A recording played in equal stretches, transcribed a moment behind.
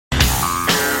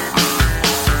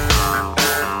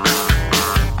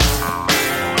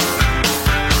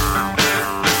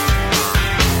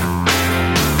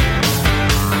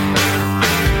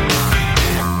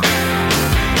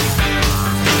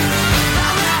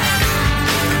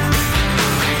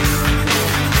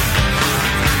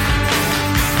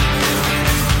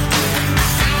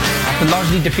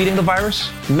largely defeating the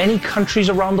virus, many countries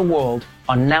around the world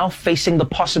are now facing the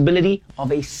possibility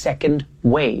of a second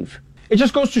wave. It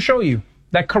just goes to show you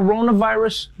that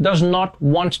coronavirus does not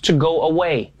want to go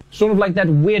away. Sort of like that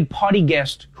weird party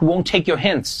guest who won't take your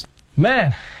hints.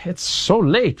 Man, it's so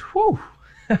late. Whew.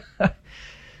 Yeah,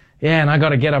 and I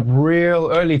gotta get up real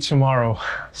early tomorrow.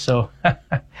 So,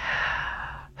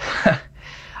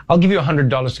 I'll give you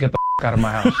 $100 to get the out of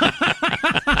my house.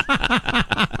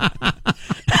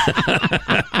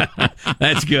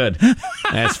 That's good.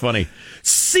 That's funny.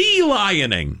 Sea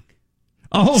lioning.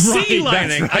 Oh, right. Sea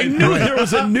lioning. I knew there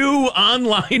was a new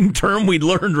online term we'd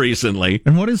learned recently.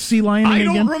 And what is sea lioning again?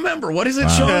 I don't remember. What is it,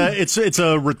 Sean? It's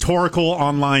a rhetorical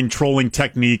online trolling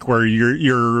technique where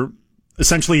you're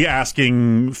essentially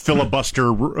asking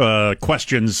filibuster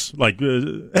questions like,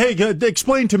 hey,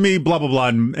 explain to me, blah, blah, blah,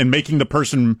 and making the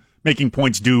person making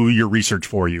points do your research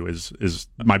for you is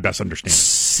my best understanding.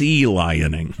 Sea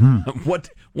lioning.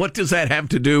 What does that have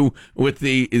to do with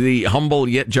the humble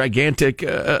yet gigantic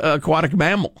aquatic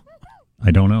mammal?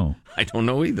 I don't know. I don't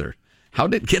know either. How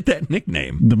did it get that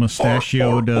nickname? The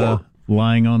mustachioed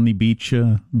lying on the beach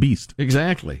beast.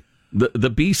 Exactly.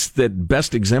 The beast that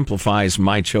best exemplifies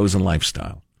my chosen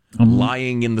lifestyle.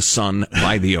 Lying in the sun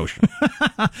by the ocean.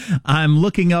 I'm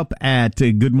looking up at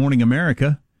Good Morning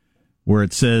America, where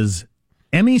it says,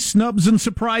 Emmy snubs and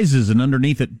surprises, and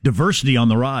underneath it, diversity on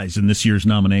the rise in this year's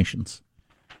nominations.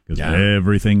 Because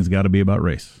everything's got to be about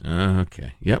race.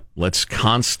 Okay. Yep. Let's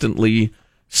constantly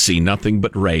see nothing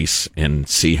but race and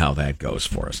see how that goes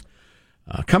for us.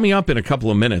 Coming up in a couple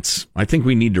of minutes, I think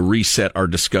we need to reset our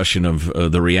discussion of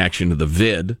the reaction to the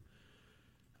vid,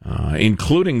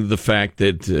 including the fact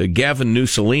that Gavin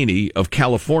Mussolini of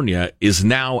California is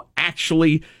now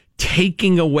actually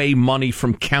taking away money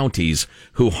from counties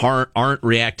who aren't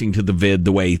reacting to the vid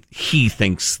the way he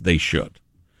thinks they should.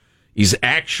 He's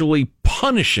actually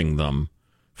punishing them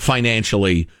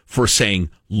financially for saying,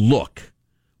 look,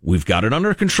 we've got it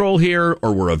under control here,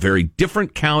 or we're a very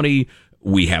different county.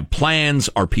 We have plans.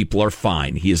 Our people are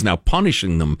fine. He is now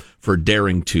punishing them for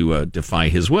daring to defy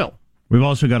his will. We've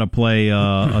also got to play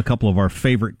a couple of our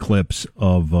favorite clips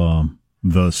of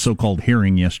the so-called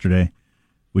hearing yesterday,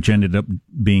 which ended up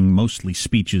being mostly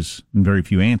speeches and very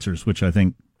few answers, which I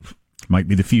think might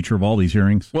be the future of all these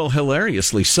hearings. Well,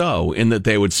 hilariously so, in that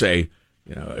they would say,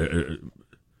 Mr.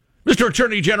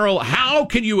 Attorney General, how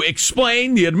can you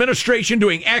explain the administration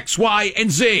doing X, Y,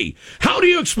 and Z? How do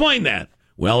you explain that?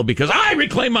 Well, because I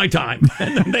reclaim my time.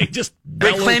 And then they just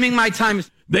reclaiming my time.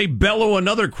 They bellow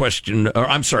another question, or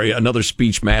I'm sorry, another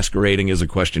speech masquerading as a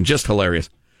question. Just hilarious.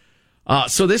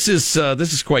 So this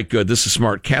is quite good. This is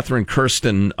smart. Catherine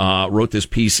Kirsten wrote this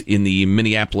piece in the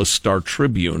Minneapolis Star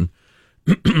Tribune.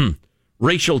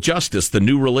 Racial justice, the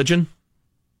new religion.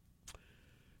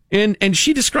 And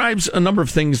she describes a number of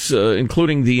things,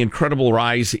 including the incredible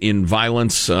rise in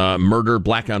violence, murder,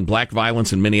 black-on-black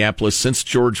violence in Minneapolis since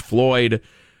George Floyd.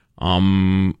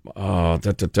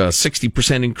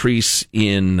 60% increase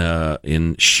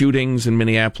in shootings in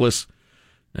Minneapolis.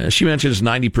 She mentions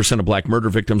 90% of black murder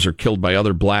victims are killed by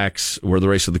other blacks, where the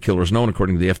race of the killer is known,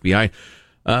 according to the FBI.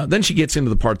 Then she gets into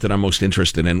the part that I'm most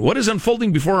interested in. What is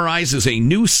unfolding before our eyes is a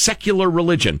new secular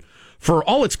religion. For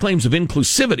all its claims of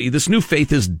inclusivity, this new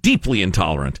faith is deeply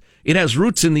intolerant. It has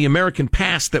roots in the American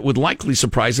past that would likely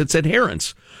surprise its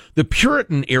adherents. The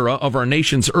Puritan era of our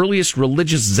nation's earliest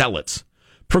religious zealots.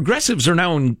 Progressives are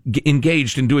now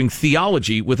engaged in doing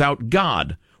theology without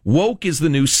God. Woke is the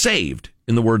new saved,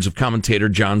 in the words of commentator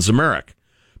John Zemerick.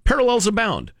 Parallels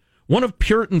abound. One of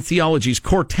Puritan theology's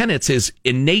core tenets is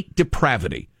innate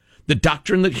depravity, the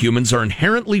doctrine that humans are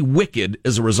inherently wicked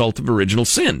as a result of original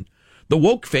sin. The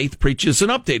woke faith preaches an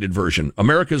updated version.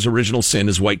 America's original sin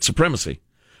is white supremacy.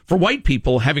 For white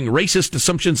people, having racist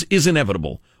assumptions is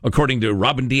inevitable, according to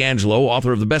Robin DiAngelo,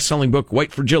 author of the best-selling book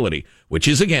White Fragility, which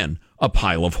is, again, a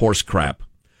pile of horse crap.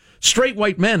 Straight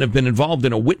white men have been involved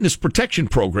in a witness protection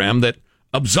program that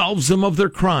absolves them of their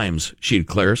crimes, she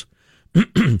declares.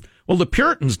 Well, the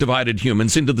Puritans divided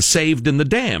humans into the saved and the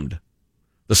damned,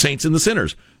 the saints and the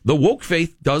sinners. The woke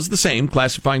faith does the same,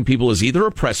 classifying people as either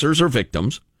oppressors or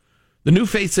victims. The new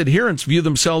faith's adherents view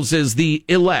themselves as the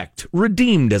elect,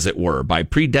 redeemed, as it were, by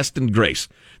predestined grace.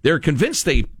 They're convinced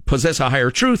they possess a higher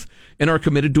truth and are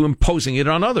committed to imposing it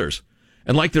on others.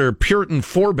 And like their Puritan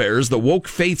forebears, the woke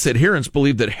faith's adherents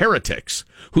believe that heretics,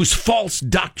 whose false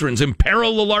doctrines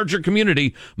imperil the larger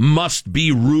community, must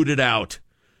be rooted out.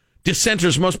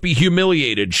 Dissenters must be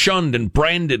humiliated, shunned, and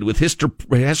branded with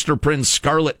Hester Prynne's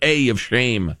scarlet A of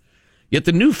shame. Yet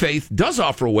the new faith does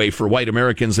offer a way for white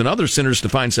Americans and other sinners to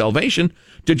find salvation.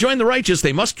 To join the righteous,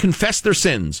 they must confess their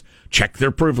sins, check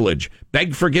their privilege,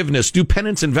 beg forgiveness, do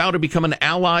penance, and vow to become an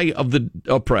ally of the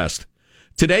oppressed.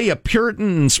 Today, a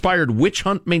Puritan-inspired witch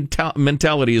hunt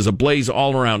mentality is ablaze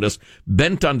all around us,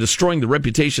 bent on destroying the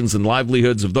reputations and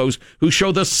livelihoods of those who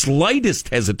show the slightest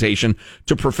hesitation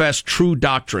to profess true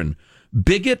doctrine.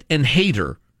 Bigot and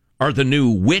hater are the new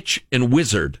witch and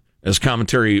wizard, as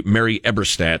commentary Mary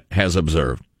Eberstadt has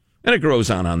observed. And it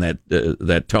grows on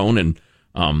that tone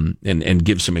and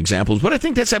gives some examples. But I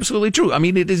think that's absolutely true. I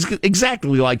mean, it is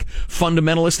exactly like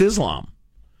fundamentalist Islam.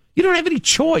 You don't have any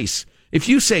choice. If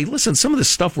you say, listen, some of the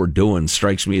stuff we're doing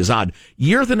strikes me as odd,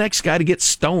 you're the next guy to get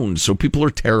stoned, so people are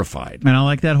terrified. And I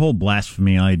like that whole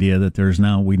blasphemy idea that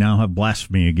we now have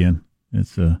blasphemy again.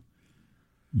 It's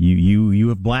you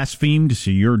have blasphemed, so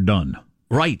you're done.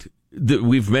 Right.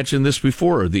 We've mentioned this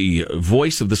before. The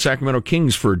voice of the Sacramento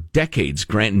Kings for decades,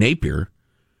 Grant Napier,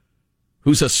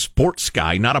 who's a sports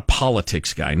guy, not a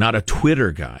politics guy, not a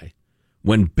Twitter guy,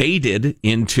 when baited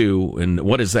into, and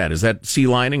what is that? Is that sea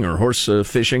lining or horse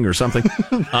fishing or something?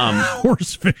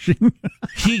 Horse fishing.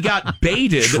 He got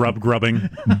baited. Shrub grubbing.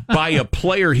 By a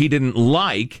player he didn't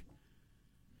like.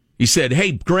 He said,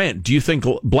 hey, Grant, do you think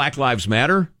Black Lives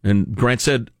Matter? And Grant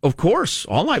said, of course,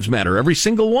 all lives matter, every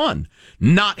single one.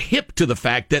 Not hip to the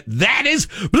fact that is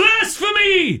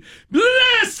blasphemy!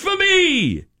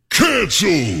 Blasphemy!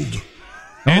 Cancelled!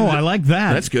 Oh, I like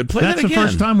that. That's good. Play that again. That's the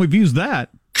first time we've used that.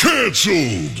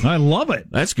 Cancelled! I love it.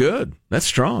 That's good. That's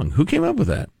strong. Who came up with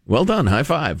that? Well done. High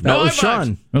five. That was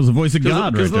Sean. That was the voice of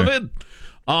God right there.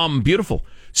 Beautiful.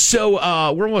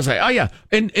 So, where was I? Oh, yeah.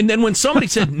 And then when somebody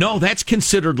said, no, that's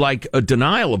considered like a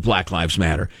denial of Black Lives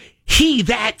Matter, he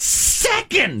that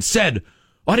second said,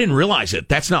 oh, I didn't realize it.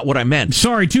 That's not what I meant.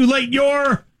 Sorry, too late.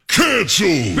 You're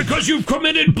cancelled! Because you've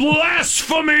committed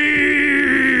blasphemy!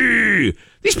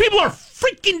 These people are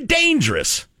freaking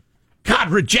dangerous.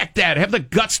 God, reject that. Have the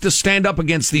guts to stand up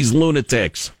against these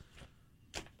lunatics.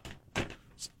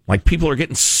 Like people are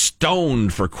getting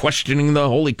stoned for questioning the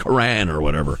Holy Quran or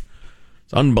whatever.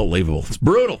 It's unbelievable. It's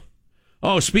brutal.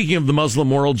 Oh, speaking of the Muslim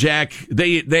world, Jack,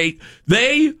 they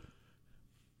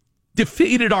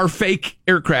defeated our fake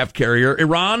aircraft carrier.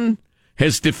 Iran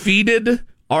has defeated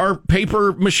our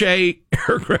paper mache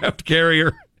aircraft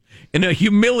carrier in a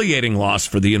humiliating loss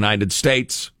for the United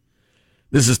States.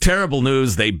 This is terrible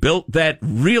news. They built that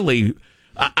really.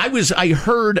 I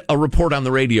heard a report on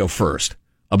the radio first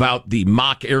about the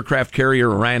mock aircraft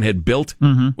carrier Iran had built,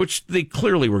 which they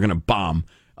clearly were going to bomb.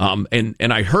 And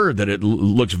I heard that it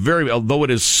looks although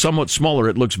it is somewhat smaller,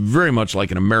 it looks very much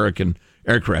like an American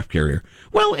aircraft carrier.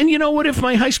 Well, and you know what? If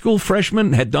my high school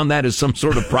freshman had done that as some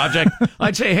sort of project,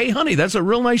 I'd say, hey, honey, that's a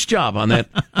real nice job on that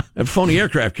phony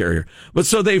aircraft carrier. But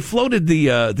so they floated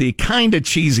the kind of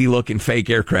cheesy looking fake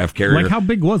aircraft carrier. Like how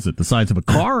big was it? The size of a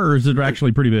car, or is it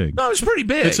actually pretty big? No, it was pretty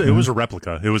big. It was a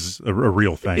replica. It was a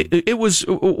real thing. It was,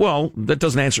 well, that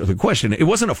doesn't answer the question. It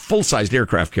wasn't a full-sized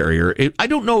aircraft carrier. I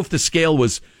don't know if the scale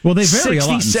was they vary 60, a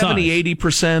lot in 70,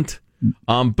 80%.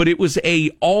 But it was a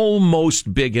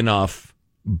almost big enough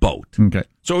boat. Okay.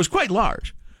 So it was quite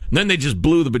large. And then they just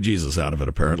blew the bejesus out of it,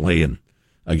 apparently. And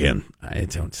again,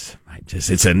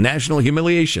 it's a national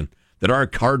humiliation that our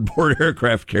cardboard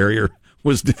aircraft carrier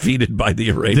was defeated by the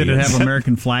Iranians. Did it have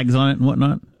American flags on it and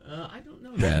whatnot? I don't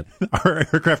know that. Our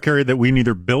aircraft carrier that we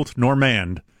neither built nor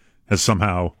manned has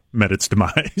somehow met its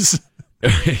demise.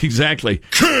 Exactly.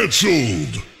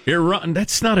 Cancelled! Iran,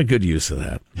 that's not a good use of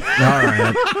that. All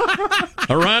right.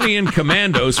 Iranian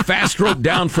commandos fast roped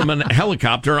down from a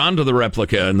helicopter onto the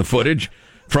replica in the footage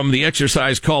from the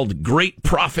exercise called Great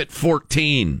Prophet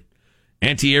 14.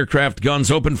 Anti-aircraft guns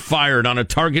opened fire on a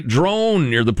target drone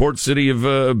near the port city of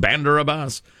Bandar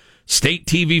Abbas. State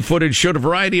TV footage showed a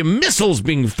variety of missiles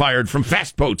being fired from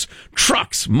fast boats,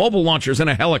 trucks, mobile launchers, and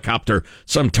a helicopter,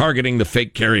 some targeting the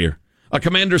fake carrier. A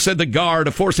commander said the Guard,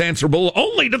 a force answerable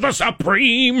only to the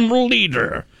supreme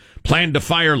leader, planned to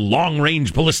fire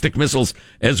long-range ballistic missiles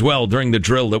as well during the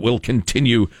drill that will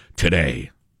continue today.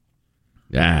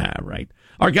 Right.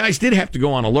 Our guys did have to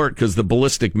go on alert because the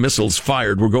ballistic missiles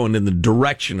fired were going in the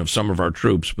direction of some of our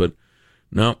troops, but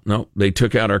no, they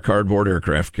took out our cardboard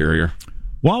aircraft carrier.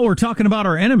 While we're talking about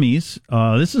our enemies,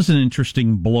 this is an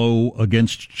interesting blow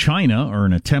against China, or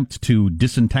an attempt to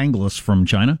disentangle us from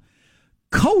China.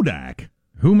 Kodak,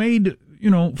 who made,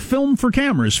 film for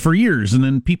cameras for years, and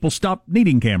then people stopped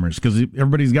needing cameras because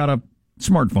everybody's got a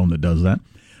smartphone that does that.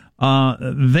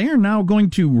 They're now going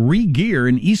to re-gear,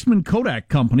 and Eastman Kodak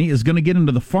Company is going to get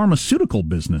into the pharmaceutical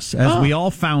business. As we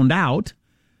all found out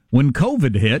when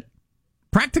COVID hit,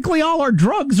 practically all our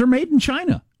drugs are made in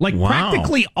China. Like Wow.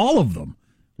 practically all of them.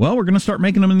 Well, we're going to start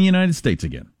making them in the United States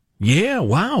again. Yeah,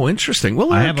 wow, interesting.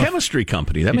 Well, I they're have a chemistry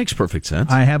company. That makes perfect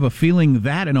sense. I have a feeling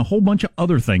that and a whole bunch of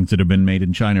other things that have been made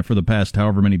in China for the past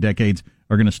however many decades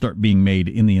are going to start being made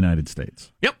in the United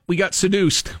States. Yep, we got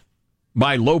seduced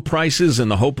by low prices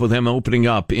and the hope of them opening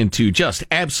up into just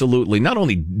absolutely not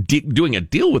only doing a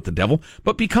deal with the devil,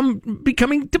 but becoming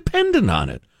dependent on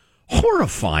it.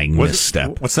 Horrifying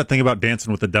misstep. What's that thing about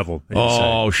dancing with the devil?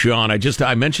 Oh, Sean,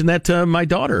 I mentioned that to my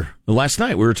daughter last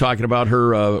night. We were talking about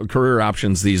her career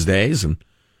options these days,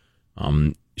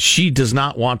 and she does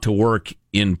not want to work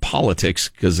in politics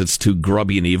because it's too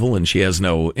grubby and evil, and she has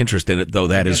no interest in it, though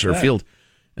that is her field.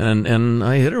 And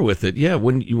I hit her with it. Yeah,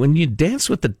 when you dance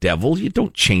with the devil, you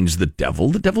don't change the devil.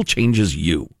 The devil changes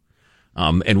you.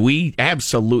 And we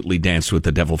absolutely danced with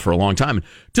the devil for a long time,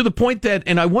 to the point that,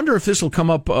 and I wonder if this will come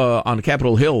up on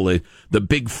Capitol Hill, the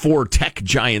big 4 tech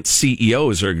giant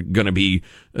CEOs are going to be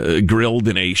grilled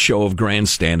in a show of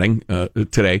grandstanding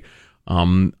today.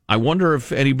 I wonder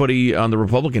if anybody on the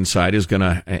Republican side is going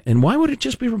to, and why would it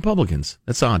just be Republicans?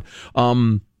 That's odd.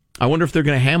 I wonder if they're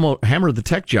going to hammer the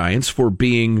tech giants for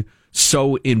being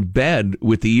so in bed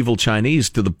with the evil Chinese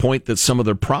to the point that some of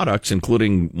their products,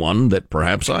 including one that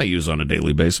perhaps I use on a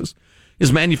daily basis,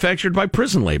 is manufactured by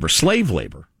prison labor, slave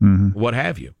labor, what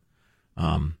have you.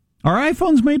 Are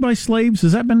iPhones made by slaves?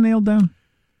 Has that been nailed down?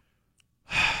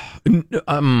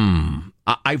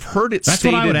 I've heard it That's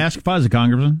stated. what I would ask if I was a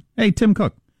congressman. Hey, Tim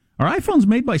Cook, are iPhones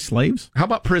made by slaves? How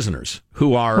about prisoners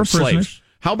who are slaves? Prisoners.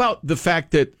 How about the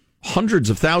fact that hundreds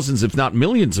of thousands, if not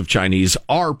millions of Chinese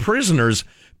are prisoners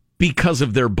because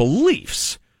of their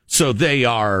beliefs? So they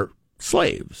are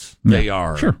slaves. They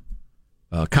are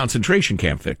concentration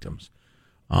camp victims.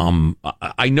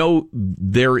 I know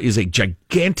there is a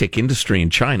gigantic industry in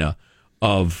China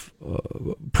of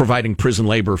providing prison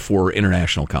labor for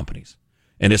international companies.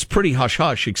 And it's pretty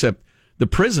hush-hush, except the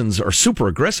prisons are super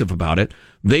aggressive about it.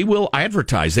 They will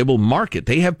advertise. They will market.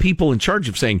 They have people in charge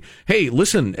of saying, hey,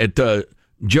 listen, at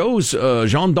Joe's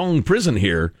Jiangdong prison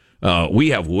here, we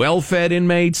have well-fed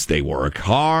inmates. They work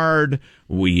hard.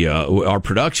 Our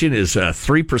production is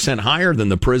 3% higher than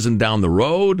the prison down the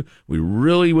road. We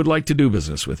really would like to do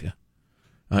business with you.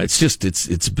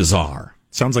 It's bizarre.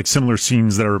 Sounds like similar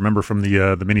scenes that I remember from the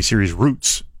miniseries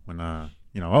Roots when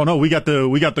oh no, we got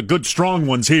the good strong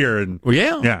ones here, and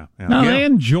yeah. No, they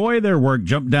enjoy their work.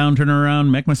 Jump down, turn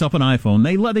around, make myself an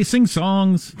iPhone. They sing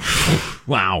songs.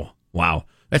 Wow,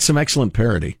 that's some excellent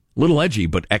parody. A little edgy,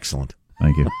 but excellent.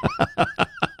 Thank you.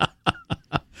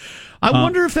 I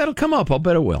wonder if that'll come up. I'll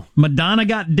bet it will. Madonna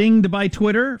got dinged by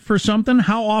Twitter for something.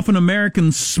 How often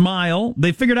Americans smile.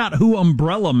 They figured out who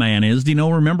Umbrella Man is. Do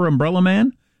you remember Umbrella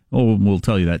Man? Oh, we'll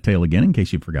tell you that tale again in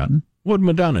case you've forgotten. What'd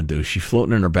Madonna do? She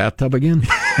floating in her bathtub again?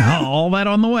 All that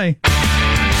on the way.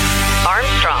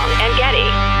 Armstrong and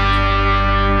Getty.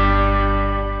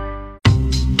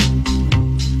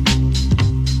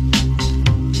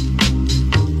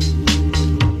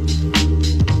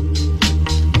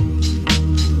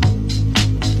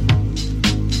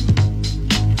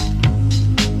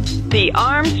 The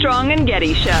Armstrong and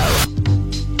Getty Show.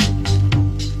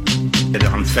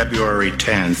 On February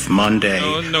 10th, Monday,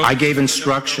 I gave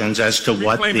instructions as to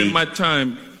what reclaiming my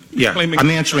time. Yeah, I'm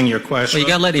answering your question. Well, you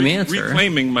got to let him answer.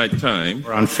 Reclaiming my time.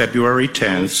 On February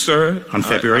 10th, sir. On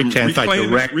February 10th, I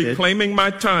directed. Reclaiming my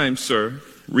time, sir.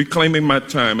 Reclaiming my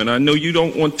time, and I know you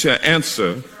don't want to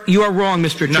answer. You are wrong,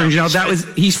 Mr. Attorney General.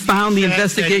 He's found the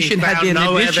investigation had been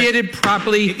initiated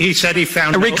properly. He said he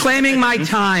found reclaiming my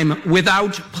time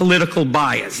without political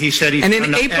bias. He said he found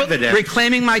evidence.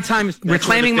 Reclaiming my time.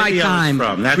 Reclaiming my time.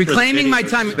 Reclaiming my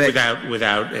time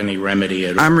without any remedy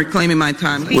at all. I'm reclaiming my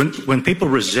time. When people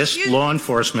resist law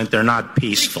enforcement, they're not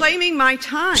peaceful. Reclaiming my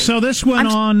time. So this went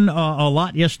on a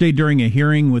lot yesterday during a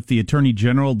hearing with the Attorney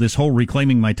General. This whole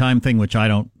reclaiming my time thing, which I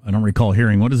don't recall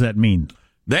hearing. What does that mean?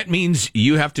 That means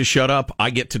you have to shut up.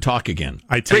 I get to talk again.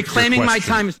 I take reclaiming my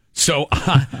time. So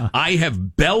I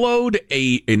have bellowed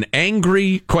an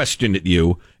angry question at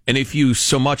you, and if you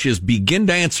so much as begin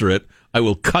to answer it, I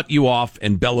will cut you off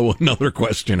and bellow another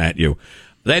question at you.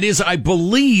 That is, I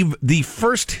believe, the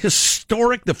first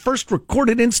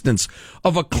recorded instance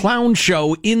of a clown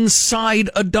show inside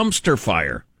a dumpster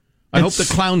fire. I hope the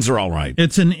clowns are all right.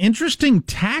 It's an interesting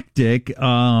tactic.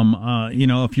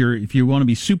 If you want to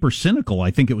be super cynical,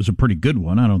 I think it was a pretty good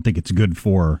one. I don't think it's good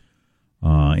for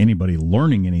anybody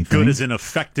learning anything. Good as in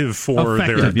effective for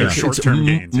their short-term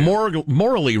gains.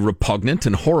 Morally repugnant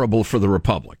and horrible for the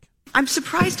Republic. I'm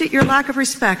surprised at your lack of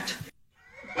respect.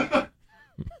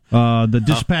 The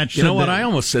dispatch. You know what? I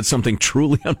almost said something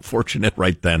truly unfortunate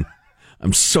right then.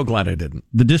 I'm so glad I didn't.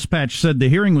 The Dispatch said the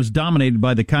hearing was dominated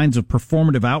by the kinds of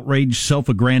performative outrage,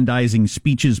 self-aggrandizing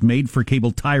speeches made for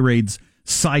cable tirades,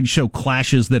 sideshow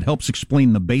clashes that helps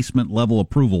explain the basement-level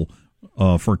approval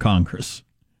for Congress,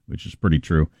 which is pretty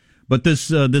true. But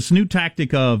this new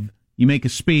tactic of you make a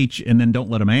speech and then don't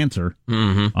let them answer,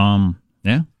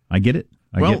 yeah, I get it.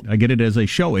 I get it as a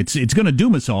show. It's going to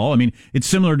doom us all. I mean, it's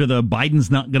similar to the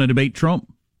Biden's not going to debate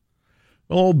Trump.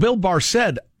 Well, Bill Barr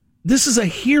said, this is a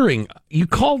hearing. You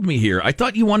called me here. I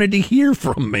thought you wanted to hear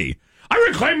from me. I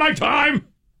reclaim my time.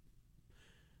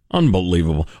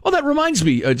 Unbelievable. Oh, that reminds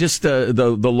me,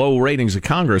 the low ratings of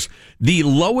Congress. The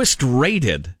lowest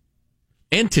rated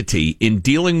entity in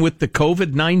dealing with the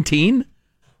COVID-19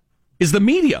 is the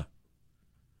media.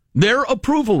 Their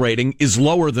approval rating is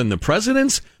lower than the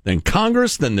president's, than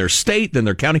Congress, than their state, than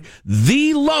their county.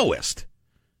 The lowest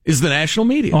is the national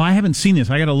media. Oh, I haven't seen this.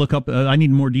 I got to look up. I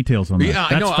need more details on that. Yeah,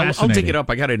 I know. I'll dig it up.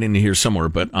 I got it in here somewhere.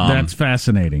 But that's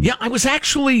fascinating. Yeah, I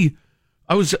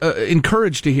was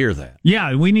encouraged to hear that.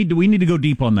 Yeah, we need to go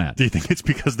deep on that. Do you think it's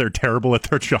because they're terrible at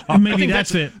their job? Maybe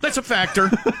that's it. That's a factor.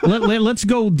 Let's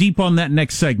go deep on that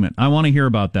next segment. I want to hear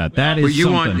about that. That is what you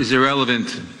something. want is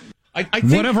irrelevant. I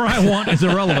think, whatever I want is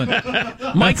irrelevant.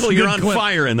 Michael, you're on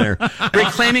fire in there.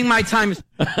 Reclaiming my time.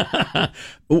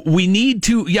 We need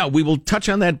to, we will touch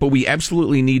on that, but we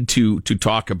absolutely need to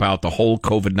talk about the whole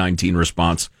COVID-19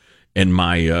 response and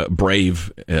my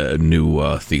brave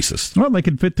new thesis. Well, they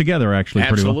could fit together, actually,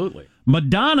 pretty well. Absolutely.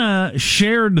 Madonna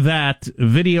shared that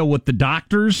video with the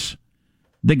doctors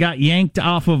that got yanked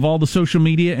off of all the social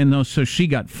media, and so she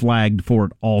got flagged for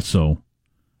it also.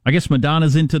 I guess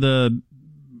Madonna's into the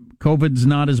COVID's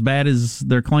not as bad as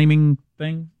they're claiming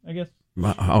thing, I guess.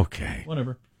 Okay.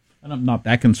 Whatever. And I'm not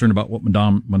that concerned about what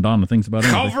Madonna thinks about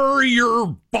it. Cover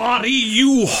your body,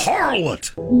 you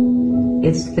harlot!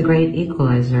 It's the great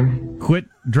equalizer. Quit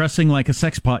dressing like a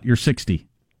sex pot, you're 60.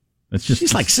 That's just.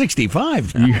 She's like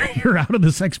 65 now. You're out of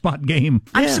the sex pot game.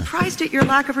 I'm surprised at your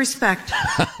lack of respect.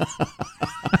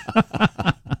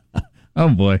 Oh,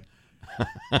 boy.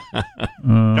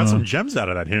 Got some gems out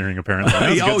of that hearing,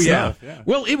 apparently. Oh, yeah.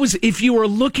 Well, it was, if you were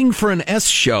looking for an S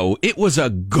show, it was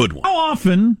a good one. How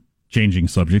often, changing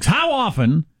subjects, how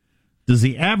often does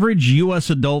the average U.S.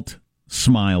 adult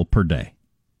smile per day?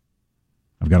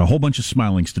 I've got a whole bunch of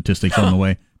smiling statistics on the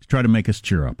way to try to make us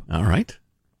cheer up. All right.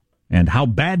 And how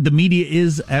bad the media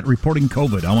is at reporting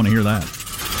COVID. I want to hear that.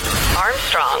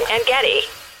 Armstrong and Getty.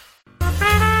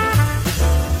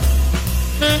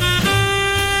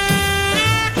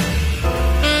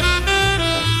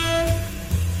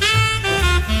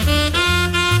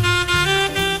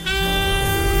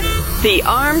 The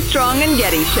Armstrong and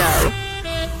Getty Show.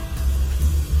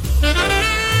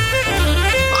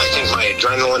 I think my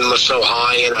adrenaline was so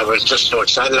high and I was just so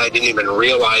excited I didn't even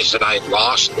realize that I'd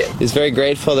lost it. He's very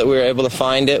grateful that we were able to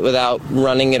find it without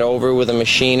running it over with a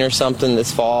machine or something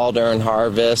this fall during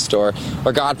harvest, or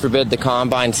God forbid the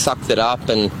combine sucked it up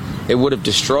and it would have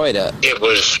destroyed it. It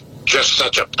was just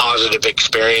such a positive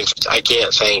experience. I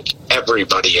can't thank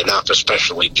everybody enough,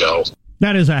 especially Joe.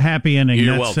 That is a happy ending.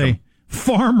 You're That's welcome. a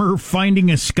farmer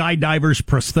finding a skydiver's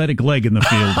prosthetic leg in the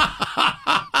field.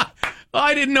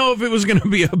 I didn't know if it was going to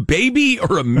be a baby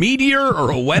or a meteor or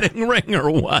a wedding ring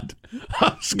or what.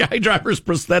 Skydriver's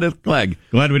prosthetic leg.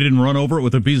 Glad we didn't run over it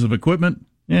with a piece of equipment.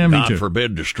 Yeah, me God too.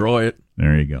 forbid, destroy it.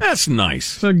 There you go. That's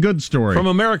nice. It's a good story. From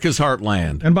America's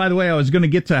heartland. And by the way, I was going to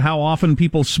get to how often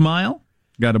people smile.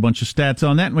 Got a bunch of stats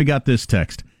on that, and we got this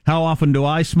text. How often do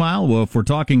I smile? Well, if we're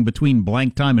talking between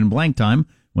blank time and blank time,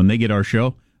 when they get our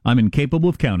show, I'm incapable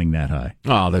of counting that high.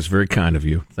 Oh, that's very kind of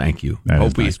you. Thank you. That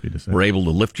is nice of you to say. We're able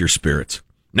to lift your spirits.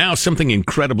 Now, something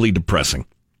incredibly depressing.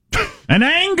 And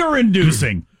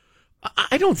anger-inducing.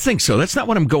 I don't think so. That's not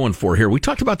what I'm going for here. We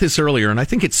talked about this earlier, and I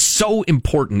think it's so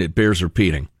important it bears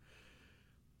repeating.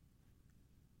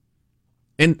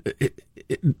 And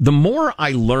the more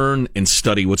I learn and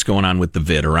study what's going on with the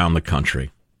vid around the country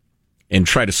and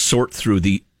try to sort through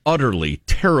the utterly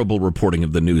terrible reporting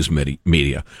of the news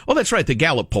media. Oh, that's right, the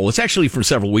Gallup poll. It's actually from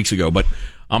several weeks ago, but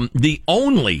the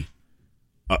only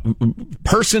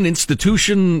person,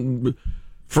 institution,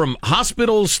 from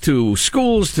hospitals to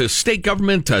schools to state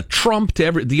government to Trump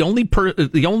to the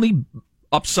only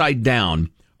upside down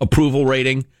approval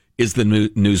rating is the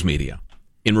news media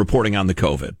in reporting on the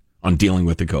COVID, on dealing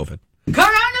with the COVID.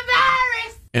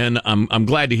 Coronavirus! And I'm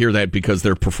glad to hear that because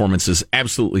their performance is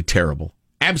absolutely terrible.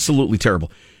 Absolutely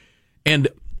terrible. And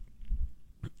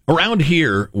around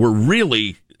here, we're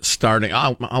really starting,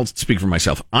 I'll speak for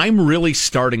myself. I'm really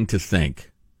starting to think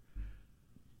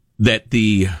that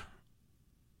the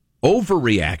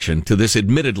overreaction to this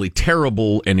admittedly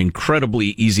terrible and incredibly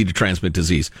easy to transmit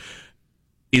disease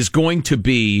is going to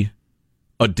be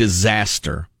a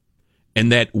disaster,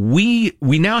 and that we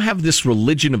now have this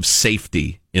religion of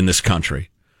safety in this country.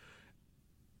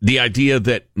 The idea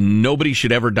that nobody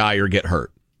should ever die or get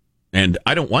hurt. And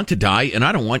I don't want to die, and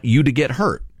I don't want you to get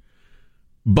hurt.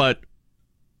 But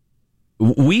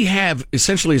we have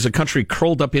essentially as a country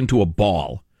curled up into a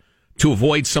ball to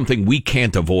avoid something we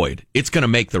can't avoid. It's going to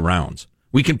make the rounds.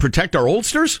 We can protect our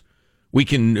oldsters. We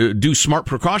can do smart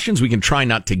precautions. We can try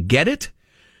not to get it.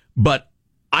 But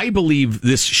I believe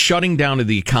this shutting down of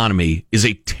the economy is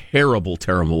a terrible,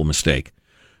 terrible mistake.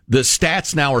 The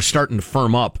stats now are starting to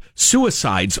firm up.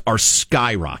 Suicides are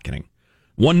skyrocketing.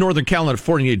 One Northern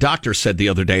California doctor said the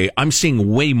other day, I'm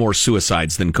seeing way more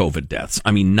suicides than COVID deaths.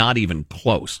 I mean, not even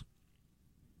close.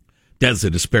 Deaths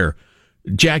of despair.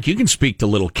 Jack, you can speak to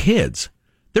little kids.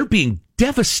 They're being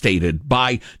devastated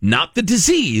by not the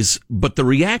disease, but the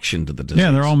reaction to the disease.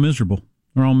 Yeah, they're all miserable.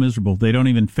 They don't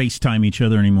even FaceTime each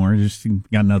other anymore. Just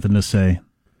got nothing to say.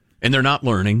 And they're not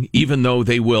learning, even though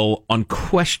they will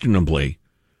unquestionably,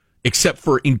 except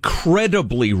for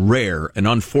incredibly rare and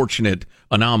unfortunate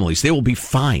anomalies, they will be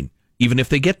fine, even if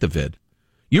they get the vid.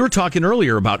 You were talking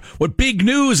earlier about what big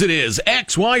news it is.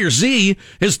 X, Y, or Z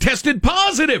has tested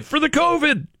positive for the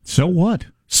COVID. So what?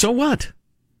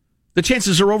 The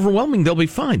chances are overwhelming they'll be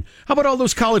fine. How about all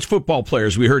those college football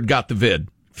players we heard got the vid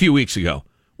a few weeks ago?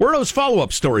 Where are those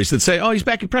follow-up stories that say, oh, he's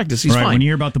back in practice, he's fine? When you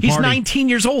hear about the party. He's 19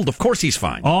 years old, of course he's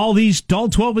fine. All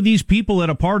 12 of these people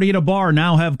at a party at a bar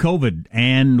now have COVID.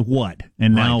 And what?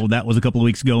 And now that was a couple of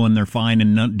weeks ago and they're fine,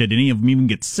 and did any of them even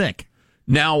get sick?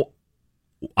 Now,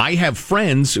 I have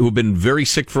friends who have been very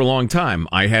sick for a long time.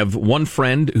 I have one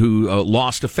friend who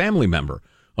lost a family member,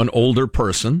 an older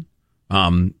person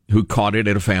who caught it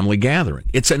at a family gathering.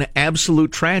 It's an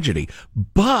absolute tragedy.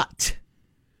 But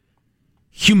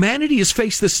humanity has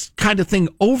faced this kind of thing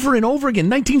over and over again.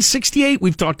 1968,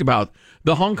 we've talked about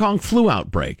the Hong Kong flu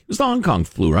outbreak. It was the Hong Kong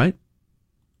flu, right?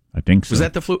 I think so. Was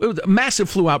that the flu? It was a massive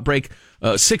flu outbreak.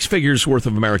 6 figures worth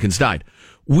of Americans died.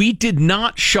 We did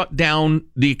not shut down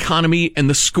the economy and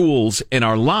the schools and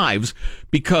our lives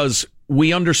because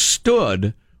we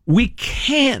understood we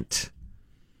can't.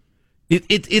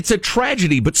 It's a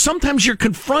tragedy, but sometimes you're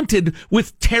confronted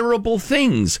with terrible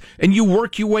things and you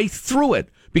work your way through it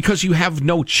because you have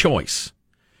no choice.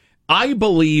 I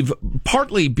believe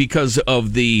partly because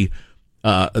of the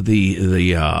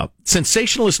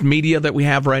sensationalist media that we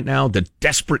have right now, the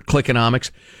desperate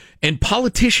clickonomics, and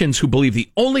politicians who believe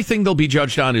the only thing they'll be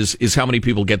judged on is how many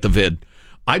people get the vid.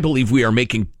 I believe we are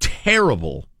making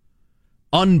terrible,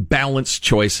 unbalanced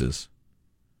choices.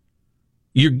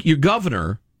 Your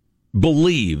governor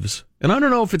believes, and I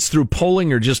don't know if it's through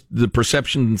polling or just the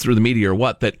perception through the media or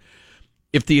what, that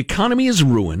if the economy is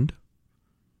ruined,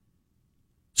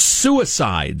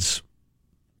 suicides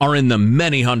are in the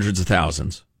many hundreds of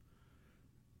thousands.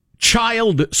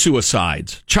 Child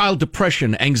suicides, child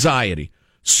depression, anxiety,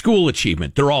 school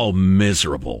achievement, they're all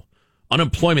miserable.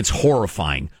 Unemployment's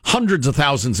horrifying. Hundreds of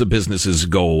thousands of businesses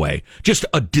go away. Just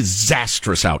a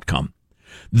disastrous outcome.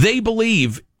 They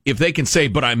believe if they can say,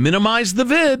 but I minimized the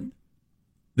vid,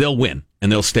 they'll win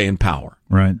and they'll stay in power.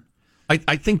 Right.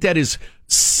 I think that is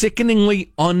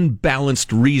sickeningly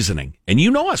unbalanced reasoning. And you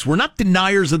know us, we're not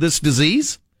deniers of this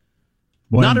disease.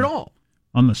 Well, not at all.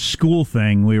 On the school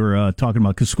thing, we were talking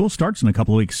about, because school starts in a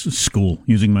couple of weeks. School,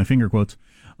 using my finger quotes.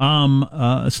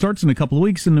 Starts in a couple of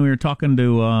weeks, and we were talking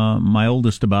to my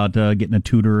oldest about getting a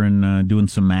tutor and doing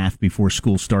some math before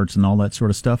school starts and all that sort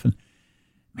of stuff. And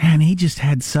man, he just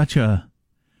had such a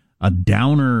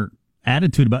downer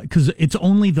attitude about it, because it's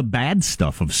only the bad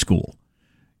stuff of school.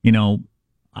 You know,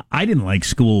 I didn't like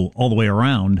school all the way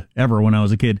around ever when I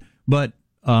was a kid, but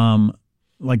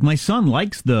like my son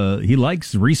likes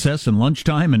recess and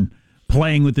lunchtime and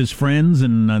playing with his friends,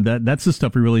 and that's the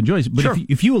stuff he really enjoys. But sure.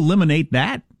 if you eliminate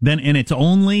that, then and it's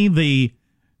only the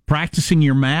practicing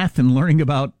your math and learning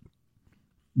about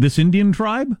this Indian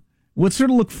tribe, what's there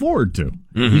to look forward to?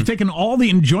 Mm-hmm. You've taken all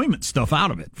the enjoyment stuff out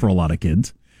of it for a lot of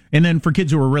kids. And then for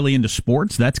kids who are really into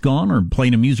sports, that's gone, or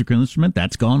playing a musical instrument,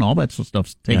 that's gone. All that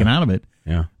stuff's taken out of it.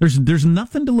 Yeah. There's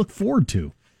nothing to look forward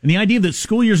to. And the idea that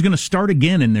school year is going to start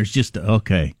again, and there's just,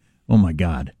 okay, oh my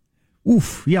God.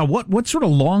 Oof. Yeah, what sort of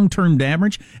long-term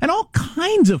damage? And all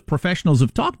kinds of professionals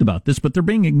have talked about this, but they're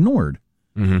being ignored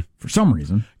for some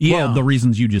reason. Yeah. Well, the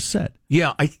reasons you just said.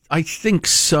 Yeah, I think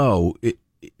so.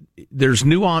 There's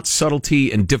nuance,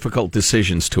 subtlety, and difficult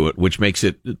decisions to it, which makes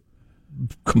it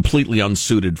completely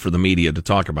unsuited for the media to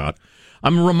talk about.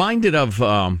 I'm reminded of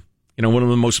one of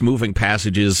the most moving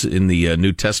passages in the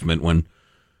New Testament when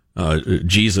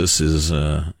Jesus is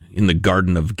in the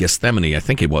Garden of Gethsemane, I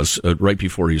think it was, right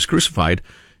before he was crucified,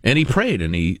 And he prayed,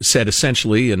 and he said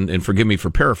essentially, and forgive me for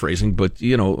paraphrasing, but,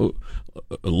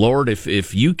 Lord,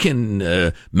 if you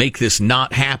can make this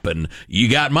not happen, you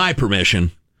got my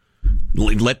permission.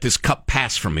 Let this cup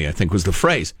pass from me, I think was the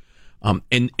phrase.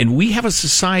 And we have a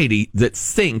society that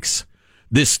thinks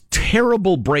this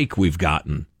terrible break we've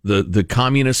gotten, the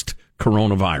communist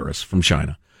coronavirus from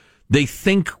China, they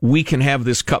think we can have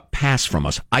this cup pass from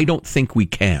us. I don't think we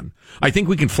can. I think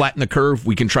we can flatten the curve.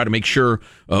 We can try to make sure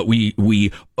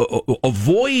we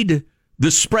avoid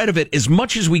the spread of it as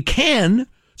much as we can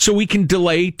so we can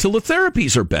delay till the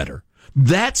therapies are better.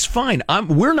 That's fine.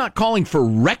 We're not calling for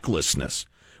recklessness.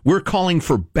 We're calling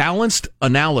for balanced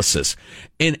analysis.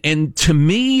 And to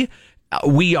me,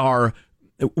 we are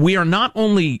not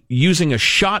only using a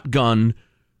shotgun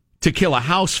to kill a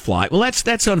housefly. Well,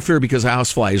 that's unfair because a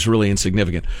housefly is really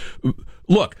insignificant.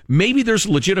 Look, maybe there's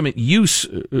legitimate use.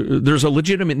 There's a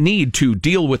legitimate need to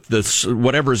deal with this,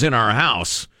 whatever's in our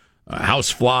house, a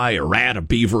housefly, a rat, a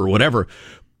beaver, or whatever.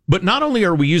 But not only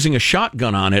are we using a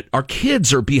shotgun on it, our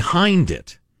kids are behind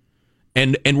it.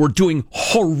 And we're doing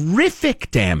horrific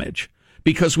damage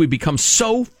because we become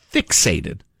so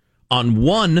fixated on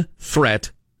one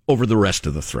threat over the rest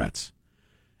of the threats.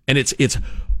 And it's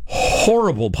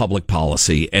horrible public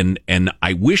policy, and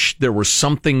I wish there was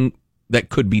something that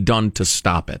could be done to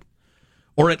stop it.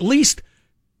 Or at least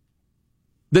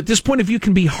that this point of view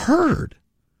can be heard.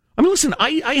 I mean, listen,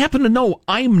 I happen to know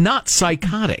I'm not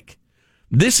psychotic.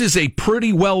 This is a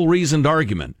pretty well-reasoned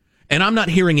argument, and I'm not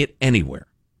hearing it anywhere.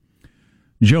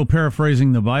 Joe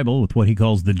paraphrasing the Bible with what he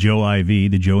calls the Joe IV,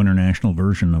 the Joe International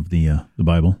version of the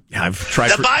Bible. Yeah, I've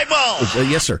tried the Bible!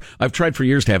 Yes, sir. I've tried for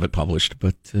years to have it published,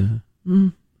 but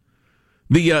the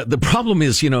problem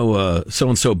is,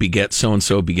 so-and-so begets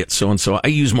so-and-so begets so-and-so. I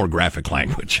use more graphic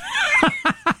language.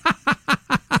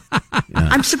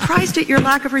 I'm surprised at your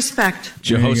lack of respect.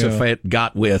 Jehoshaphat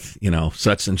got with,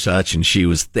 such and such, and she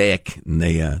was thick, and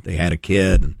they had a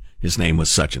kid, and his name was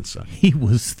such and such.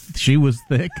 She was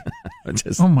thick?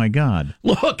 Oh, my God.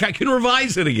 Look, I can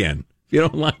revise it again if you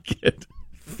don't like it.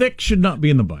 Thick should not be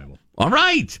in the Bible. All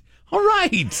right.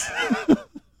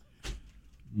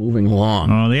 Moving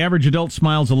along. The average adult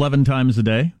smiles 11 times a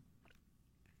day.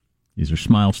 These are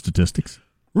smile statistics.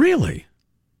 Really?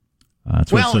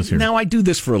 That's what it says here. Now I do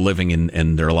this for a living,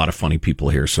 and there are a lot of funny people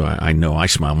here, so I know I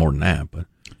smile more than that.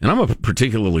 And I'm a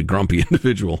particularly grumpy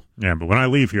individual. Yeah, but when I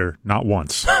leave here, not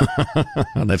once.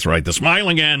 That's right. The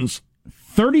smiling ends.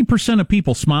 30% of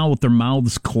people smile with their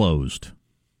mouths closed,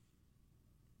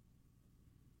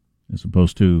 as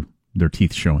opposed to their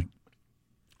teeth showing.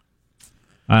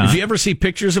 If you ever see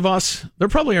pictures of us, there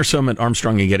probably are some at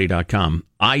ArmstrongandGetty.com.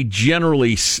 I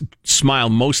generally smile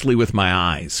mostly with my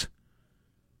eyes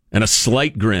and a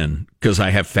slight grin because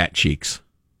I have fat cheeks,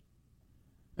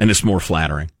 and it's more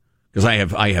flattering because I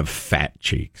have fat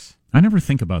cheeks. I never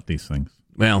think about these things.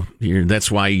 Well, that's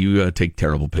why you take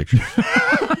terrible pictures.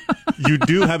 You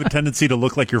do have a tendency to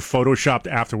look like you're photoshopped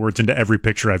afterwards into every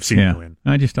picture I've seen you in.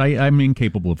 I'm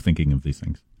incapable of thinking of these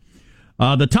things.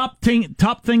 The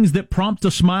top things that prompt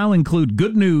a smile include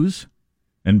good news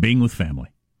and being with family.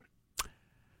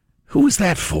 Who is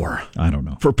that for? I don't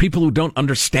know. For people who don't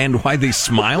understand why they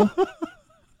smile?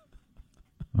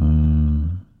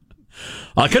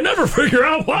 I can never figure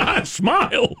out why I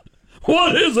smile.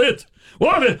 What is it?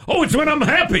 It's when I'm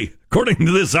happy, according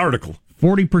to this article.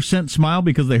 40% smile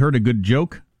because they heard a good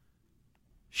joke.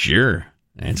 Sure.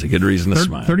 That's a good reason to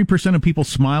smile. 30% of people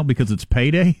smile because it's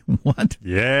payday? What?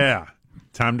 Yeah.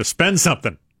 Time to spend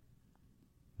something.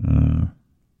 I don't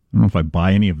know if I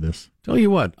buy any of this. Tell you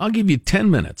what, I'll give you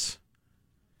 10 minutes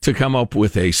to come up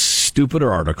with a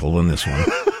stupider article than this one.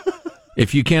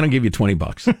 If you can, I'll give you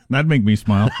 $20. That'd make me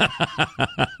smile.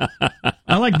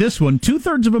 I like this one.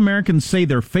 2/3 of Americans say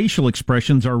their facial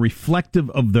expressions are reflective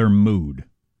of their mood.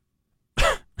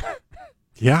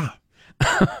 Yeah.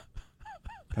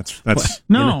 That's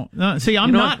no. See,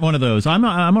 I'm not one of those. I'm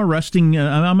an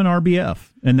RBF,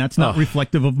 and that's not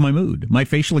reflective of my mood. My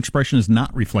facial expression is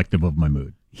not reflective of my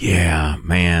mood. Yeah,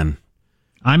 man.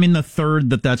 I'm in the third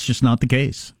that's just not the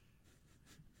case.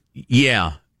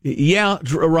 Yeah,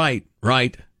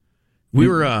 right. We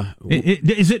were.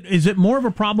 Is it more of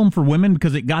a problem for women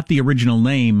because it got the original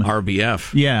name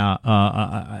RBF? Yeah,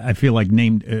 I feel like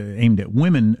aimed at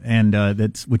women, and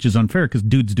which is unfair because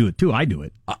dudes do it too. I do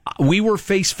it. We were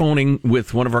face phoning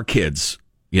with one of our kids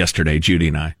yesterday,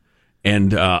 Judy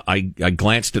and I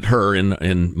glanced at her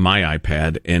in my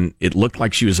iPad, and it looked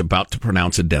like she was about to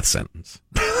pronounce a death sentence.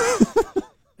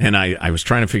 And I was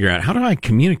trying to figure out how do I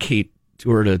communicate to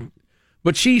her to.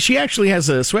 But she actually has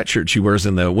a sweatshirt she wears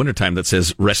in the wintertime that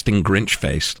says "Resting Grinch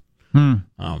Faced."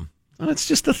 It's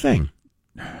just a thing.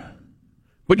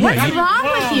 But yeah, What's wrong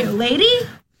with you, lady?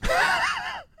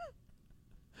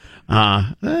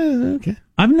 Okay.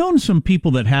 I've known some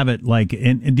people that have it like,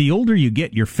 and the older you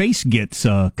get, your face gets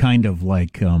kind of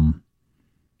like,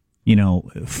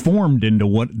 formed into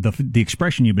what the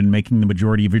expression you've been making the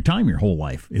majority of your time, your whole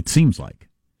life. It seems like.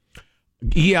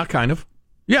 Yeah, kind of.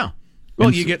 Yeah.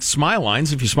 Well, you get smile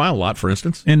lines if you smile a lot, for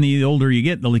instance. And the older you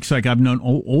get, it's like I've known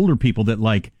older people that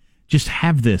like just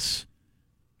have this,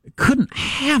 couldn't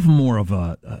have more of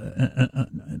a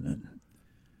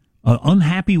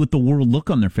unhappy with the world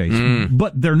look on their face,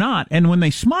 but they're not. And when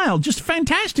they smile, just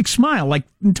fantastic smile, like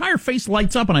entire face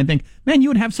lights up. And I think, man, you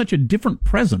would have such a different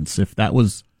presence if that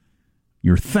was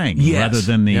your thing, rather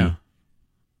than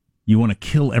you want to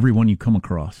kill everyone you come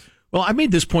across. Well, I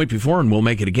made this point before, and we'll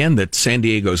make it again, that San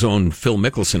Diego's own Phil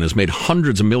Mickelson has made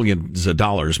hundreds of millions of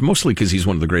dollars, mostly because he's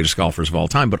one of the greatest golfers of all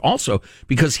time, but also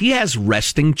because he has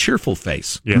resting, cheerful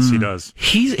face. Yes, he does.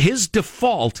 His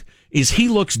default is he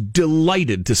looks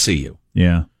delighted to see you.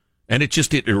 Yeah. And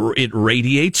it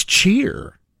radiates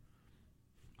cheer.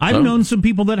 I've known some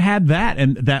people that had that,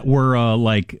 and that were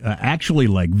actually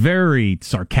very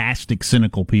sarcastic,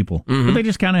 cynical people. But they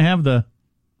just kind of have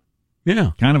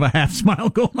kind of a half smile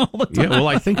going all the time. Yeah, well,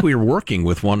 I think we're working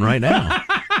with one right now.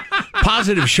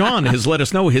 Positive Sean has let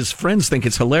us know his friends think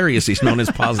it's hilarious he's known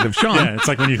as Positive Sean. Yeah, it's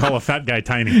like when you call a fat guy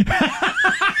tiny.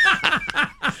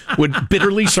 Would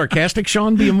bitterly sarcastic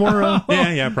Sean be a more...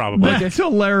 Yeah, probably. That's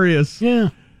hilarious. Yeah.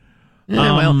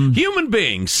 Well, human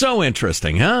beings, so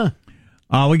interesting, huh?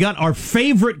 We got our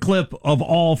favorite clip of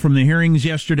all from the hearings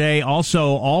yesterday.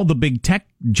 Also, all the big tech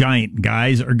giant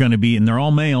guys are going to be, and they're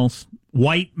all males.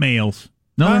 White males.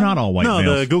 No, they're not all white males.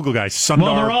 No, the Google guys. Sundar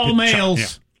Well, they're all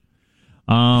males.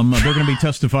 Yeah. They're going to be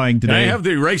testifying today. I have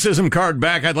the racism card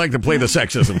back. I'd like to play the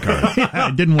sexism card.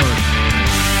 It didn't work.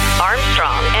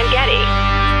 Armstrong and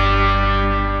Getty.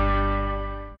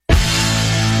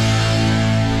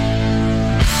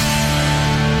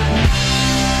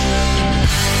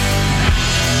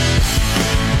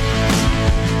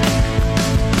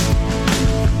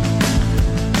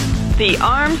 The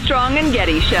Armstrong and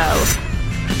Getty Show.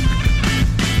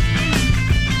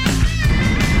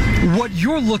 What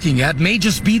you're looking at may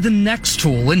just be the next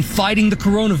tool in fighting the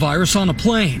coronavirus on a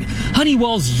plane.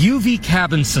 Honeywell's UV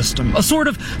cabin system, a sort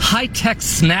of high-tech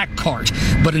snack cart.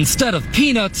 But instead of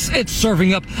peanuts, it's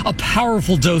serving up a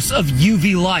powerful dose of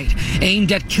UV light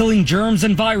aimed at killing germs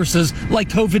and viruses like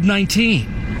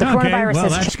COVID-19. Okay, well,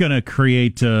 that's going to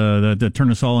create,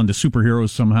 turn us all into superheroes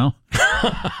somehow.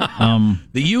 The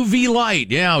UV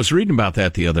light. Yeah, I was reading about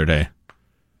that the other day.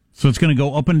 So it's going to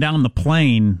go up and down the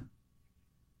plane,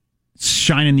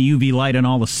 shining the UV light on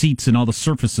all the seats and all the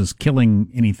surfaces, killing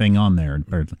anything on there.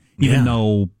 Even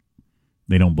though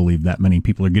they don't believe that many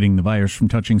people are getting the virus from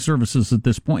touching surfaces at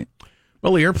this point.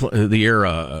 Well, the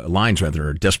airlines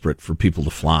are desperate for people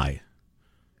to fly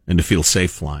and to feel safe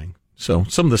flying. So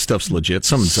some of the stuff's legit,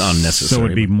 some is unnecessary. So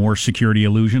it'd be more security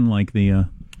illusion, like the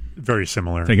very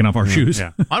similar taking off our shoes.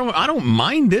 Yeah. I don't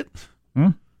mind it.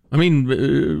 I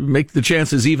mean, make the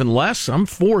chances even less. I'm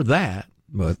for that,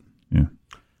 but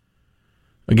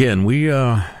again, we.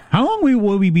 How long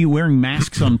will we be wearing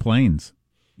masks on planes?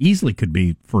 Easily could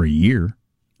be for a year.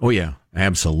 Oh yeah,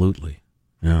 absolutely.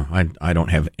 Yeah, I don't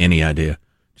have any idea.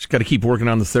 Just got to keep working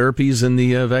on the therapies and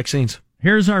the vaccines.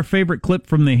 Here's our favorite clip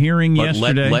from the hearing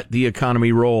yesterday. Let the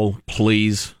economy roll,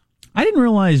 please. I didn't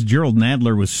realize Gerald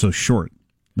Nadler was so short,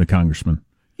 the congressman.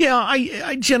 Yeah,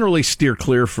 I generally steer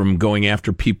clear from going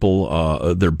after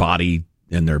people, their body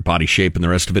and their body shape and the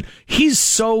rest of it. He's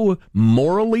so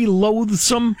morally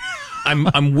loathsome.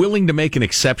 I'm willing to make an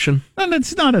exception. And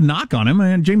it's not a knock on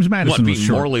him. James Madison was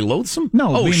short. Morally loathsome?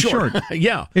 No, being short.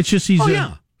 Yeah. It's just he's...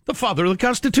 the father of the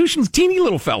Constitution's teeny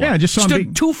little fella. Yeah, I just saw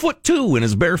him 2'2" in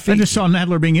his bare feet. I just saw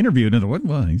Nadler being interviewed, and I thought,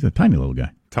 well, he's a tiny little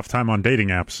guy. Tough time on dating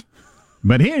apps.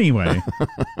 But anyway,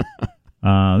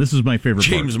 this is my favorite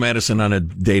James Madison on a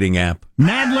dating app.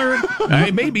 Nadler.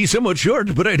 I may be somewhat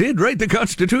short, but I did write the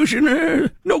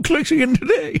Constitution. No clicks again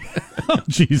today. Oh,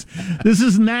 jeez. This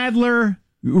is Nadler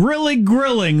really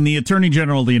grilling the Attorney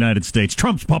General of the United States,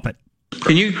 Trump's puppet.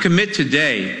 Can you commit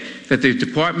today that the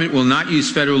department will not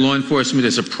use federal law enforcement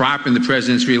as a prop in the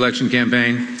president's reelection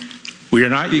campaign? We are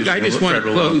not using I just want to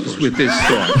close with this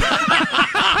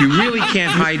thought. You really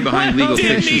can't hide behind legal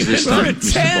fictions this time,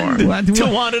 Mr. Barr. To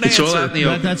want an it's answer. all out in the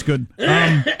open. That's good.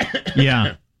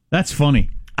 Yeah, that's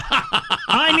funny.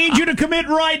 I need you to commit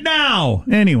right now.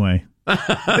 Anyway,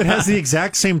 It has the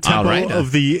exact same tempo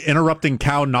of the interrupting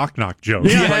cow knock-knock joke.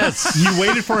 Yes. Like, you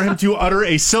waited for him to utter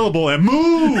a syllable and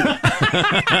move.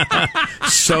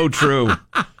 So true.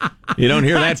 You don't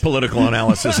hear that political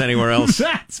analysis anywhere else.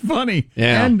 That's funny.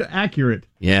 Yeah. And accurate.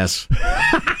 Yes.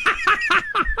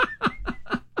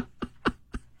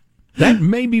 That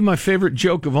may be my favorite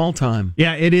joke of all time.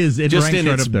 Yeah, it is. It Just ranks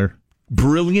right up there.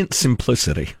 Brilliant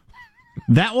simplicity.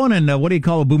 That one and what do you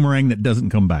call a boomerang that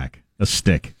doesn't come back? A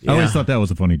stick. Yeah. I always thought that was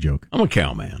a funny joke. I'm a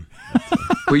cow man.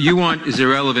 What you want is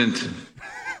irrelevant.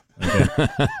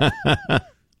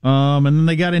 And then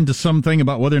they got into something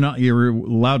about whether or not you're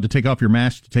allowed to take off your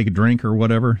mask to take a drink or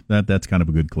whatever. That's kind of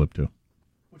a good clip, too.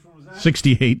 Which one was that?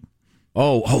 68.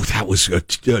 Oh, that was a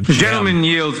The gentleman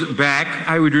yields back.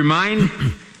 I would remind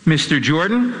Mr.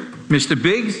 Jordan, Mr.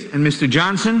 Biggs, and Mr.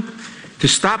 Johnson to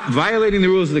stop violating the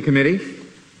rules of the committee,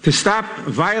 to stop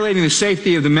violating the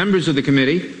safety of the members of the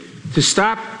committee, to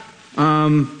stop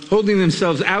holding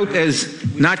themselves out as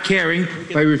not caring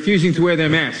by refusing to wear their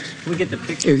masks. We get the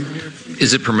picture.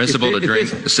 Is it permissible to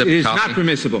drink a sip It of is coffee? not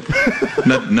permissible.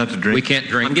 not to drink. We can't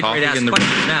drink I'm getting coffee ready to ask in the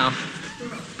questions now.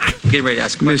 Getting ready to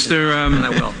ask questions. And I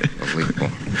will.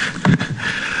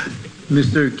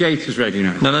 Mr. Gates is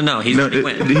recognized. No. He went.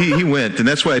 He went, and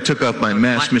that's why I took off my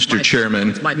mask, Mr. Chairman.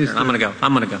 It's my turn. I'm going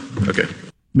to go. Okay.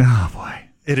 Oh, boy.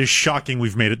 It is shocking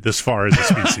we've made it this far as a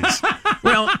species.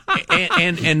 Well,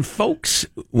 and folks,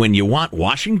 when you want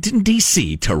Washington,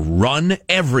 D.C. to run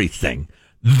everything,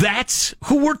 that's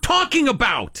who we're talking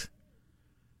about.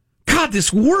 God,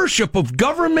 this worship of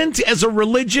government as a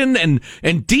religion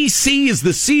and D.C. is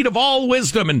the seat of all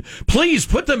wisdom, and please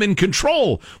put them in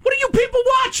control. What are you people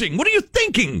watching? What are you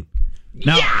thinking?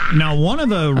 Now, one of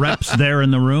the reps there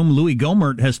in the room, Louis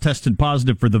Gohmert, has tested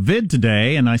positive for the vid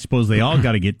today, and I suppose they all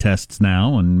got to get tests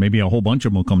now, and maybe a whole bunch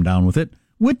of them will come down with it,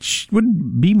 which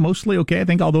would be mostly okay, I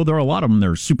think, although there are a lot of them that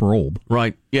are super old.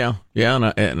 Right, yeah,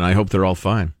 and I hope they're all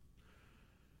fine.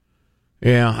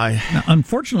 Yeah, Now,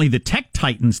 unfortunately, the tech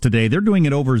titans today, they're doing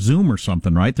it over Zoom or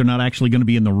something, right? They're not actually going to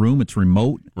be in the room. It's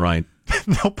remote. Right.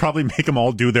 They'll probably make them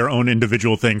all do their own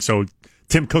individual thing. So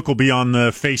Tim Cook will be on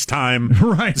the FaceTime.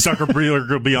 Right. Zuckerberg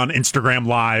will be on Instagram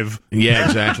Live. Yeah,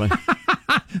 exactly.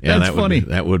 Yeah, That's funny.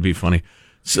 That would be funny.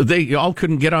 So they all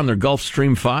couldn't get on their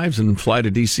Gulfstream 5s and fly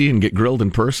to D.C. and get grilled in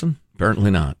person?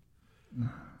 Apparently not.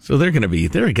 So they're going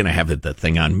to have the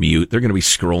thing on mute. They're going to be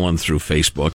scrolling through Facebook.